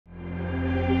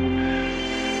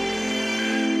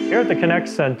Here at the Connect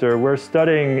Center, we're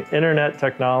studying internet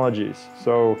technologies.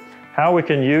 So how we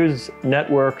can use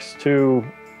networks to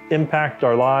impact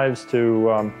our lives,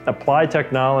 to apply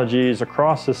technologies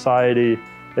across society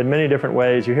in many different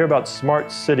ways. You hear about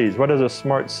smart cities. What does a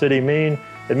smart city mean?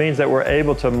 It means that we're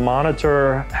able to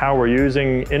monitor how we're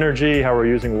using energy, how we're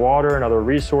using water and other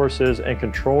resources, and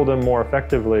control them more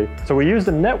effectively. So we use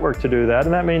the network to do that,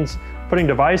 and that means putting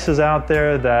devices out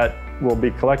there that will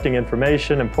be collecting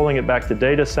information and pulling it back to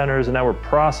data centers, and now we're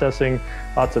processing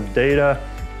lots of data.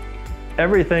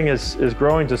 Everything is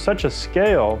growing to such a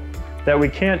scale that we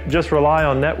can't just rely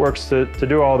on networks to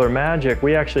do all their magic.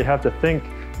 We actually have to think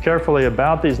carefully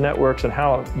about these networks and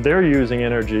how they're using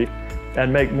energy,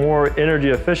 and make more energy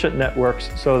efficient networks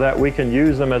so that we can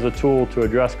use them as a tool to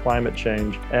address climate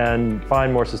change and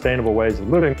find more sustainable ways of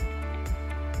living.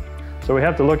 So we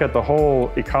have to look at the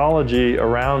whole ecology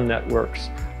around networks,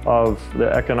 of the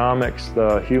economics,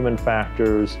 the human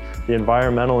factors, the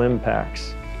environmental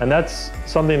impacts. And that's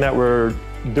something that we're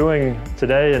doing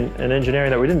today in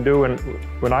engineering that we didn't do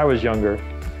when I was younger.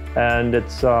 And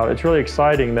it's really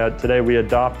exciting that today we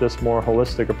adopt this more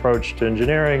holistic approach to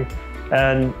engineering.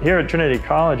 And here at Trinity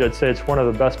College, I'd say it's one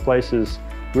of the best places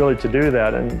really to do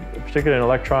that, and particularly in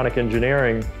electronic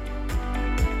engineering.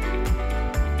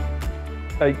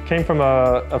 I came from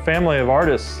a family of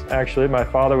artists, actually. My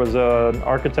father was an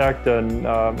architect, and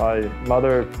my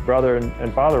mother, brother,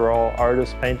 and father were all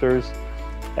artists, painters.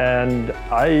 And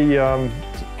I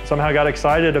somehow got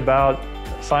excited about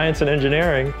science and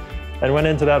engineering and went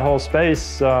into that whole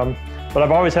space. But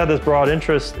I've always had this broad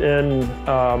interest in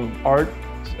art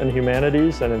and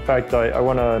humanities. And in fact, I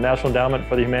won a National Endowment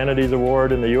for the Humanities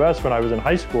Award in the US when I was in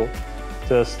high school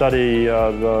to study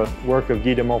the work of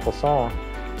Guy de Maupassant.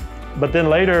 But then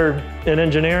later in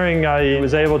engineering, I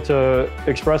was able to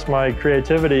express my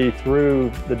creativity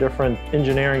through the different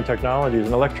engineering technologies.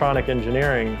 And electronic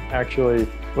engineering actually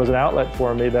was an outlet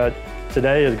for me that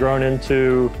today has grown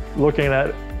into looking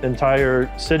at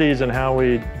entire cities and how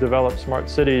we develop smart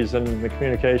cities and the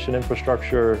communication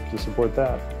infrastructure to support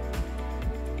that.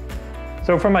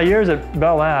 So from my years at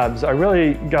Bell Labs, I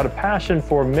really got a passion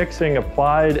for mixing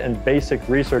applied and basic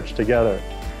research together.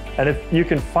 And if you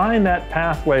can find that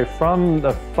pathway from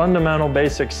the fundamental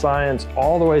basic science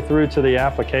all the way through to the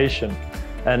application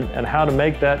and how to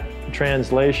make that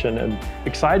translation, and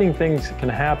exciting things can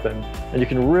happen, and you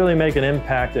can really make an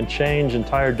impact and change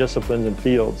entire disciplines and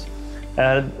fields.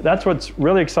 And that's what's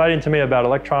really exciting to me about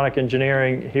electronic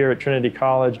engineering here at Trinity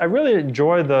College. I really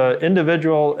enjoy the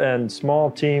individual and small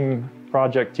team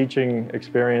project teaching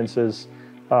experiences.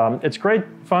 It's great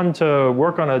fun to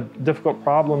work on a difficult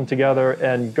problem together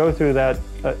and go through that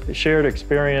shared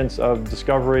experience of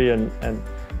discovery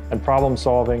and problem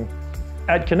solving.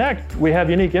 At Connect, we have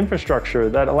unique infrastructure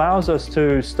that allows us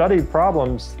to study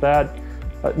problems that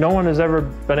no one has ever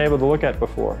been able to look at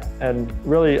before, and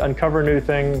really uncover new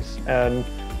things. And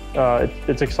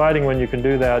it's exciting when you can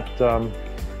do that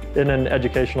in an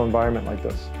educational environment like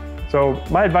this. So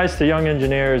my advice to young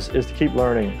engineers is to keep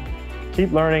learning.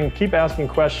 Keep learning, keep asking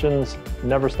questions,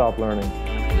 never stop learning.